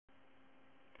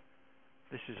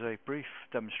This is a brief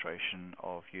demonstration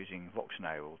of using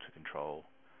VoxEnable to control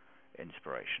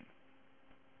inspiration.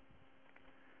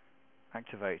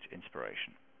 Activate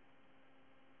inspiration.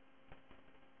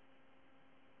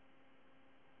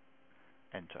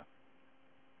 Enter.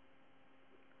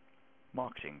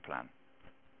 Marketing plan.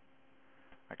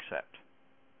 Accept.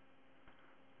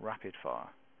 Rapid fire.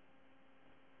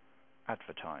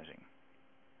 Advertising.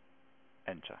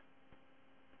 Enter.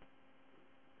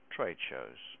 Trade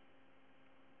shows.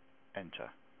 Enter.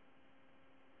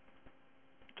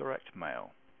 Direct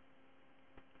mail.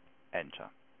 Enter.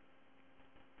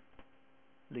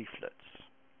 Leaflets.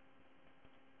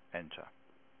 Enter.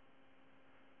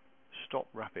 Stop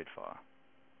rapid fire.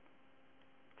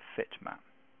 Fit map.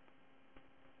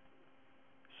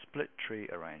 Split tree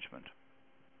arrangement.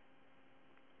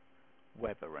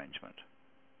 Web arrangement.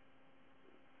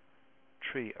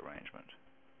 Tree arrangement.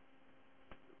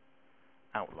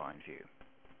 Outline view.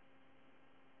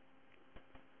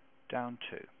 Down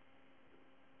 2.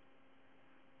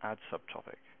 Add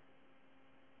subtopic.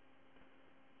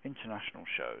 International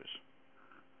shows.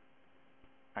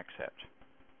 Accept.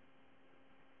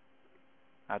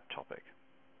 Add topic.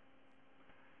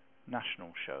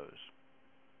 National shows.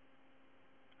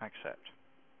 Accept.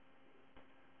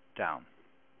 Down.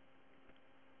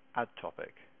 Add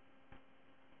topic.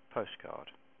 Postcard.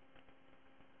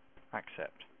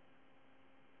 Accept.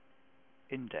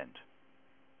 Indent.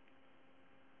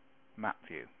 Map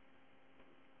view.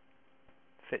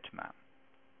 Fit map.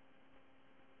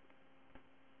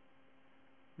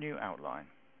 New outline.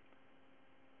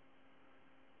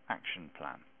 Action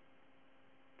plan.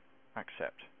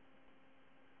 Accept.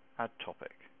 Add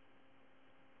topic.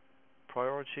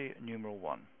 Priority numeral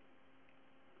 1.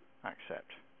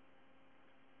 Accept.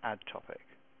 Add topic.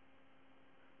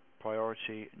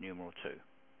 Priority numeral 2.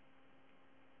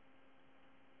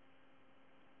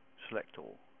 Select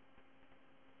all.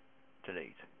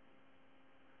 Delete.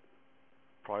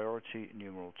 Priority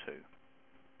numeral 2.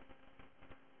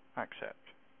 Accept.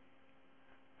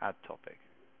 Add topic.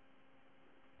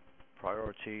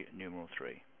 Priority numeral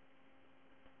 3.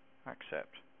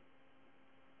 Accept.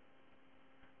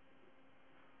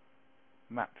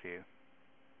 Map view.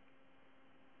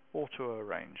 Auto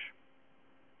arrange.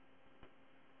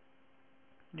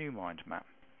 New mind map.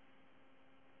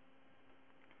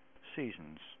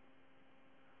 Seasons.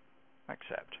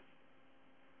 Accept.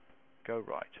 Go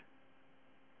right.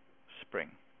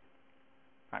 Spring.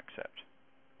 Accept.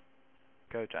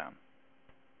 Go down.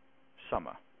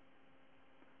 Summer.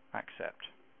 Accept.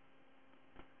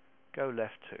 Go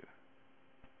left 2.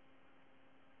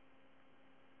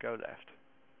 Go left.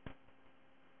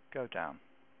 Go down.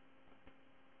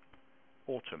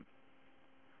 Autumn.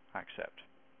 Accept.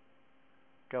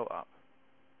 Go up.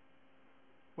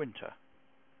 Winter.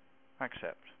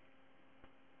 Accept.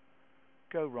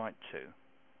 Go right 2.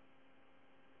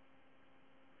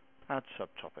 Add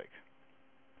subtopic.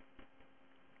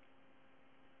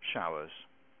 Showers.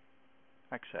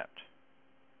 Accept.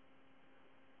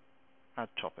 Add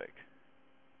topic.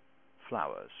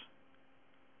 Flowers.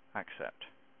 Accept.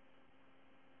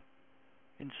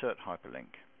 Insert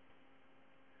hyperlink.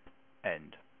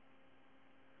 End.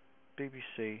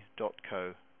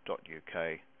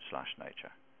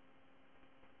 bbc.co.uk/nature.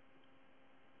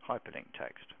 Hyperlink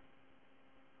text.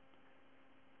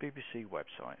 BBC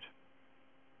website.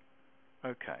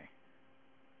 OK.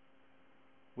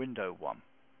 Window 1.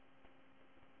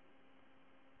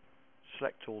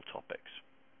 Select all topics.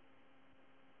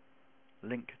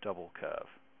 Link double curve.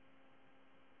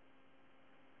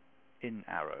 In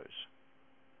arrows.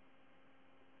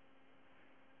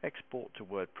 Export to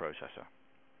word processor.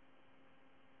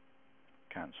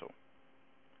 Cancel.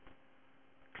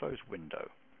 Close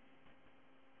window.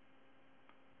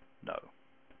 No.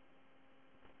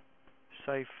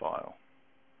 Save file.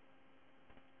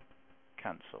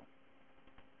 Cancel.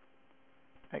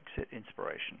 Exit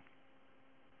inspiration.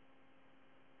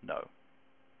 No.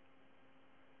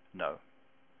 No.